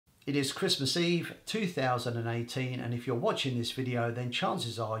It is Christmas Eve 2018, and if you're watching this video, then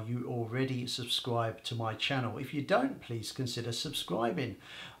chances are you already subscribed to my channel. If you don't, please consider subscribing.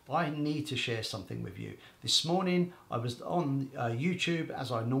 I need to share something with you. This morning I was on YouTube,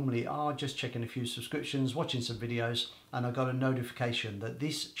 as I normally are, just checking a few subscriptions, watching some videos, and I got a notification that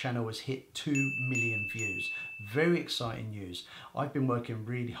this channel has hit 2 million views. Very exciting news. I've been working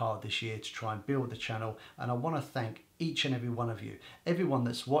really hard this year to try and build the channel, and I want to thank each and every one of you. Everyone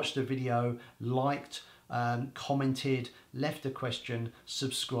that's watched the video, liked, commented, left a question,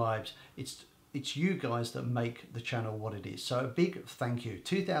 subscribed. It's you guys that make the channel what it is. So a big thank you.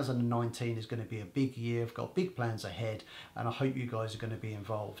 2019 is going to be a big year. I've got big plans ahead, and I hope you guys are going to be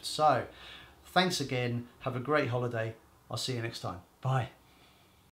involved. So thanks again. Have a great holiday. I'll see you next time. Bye.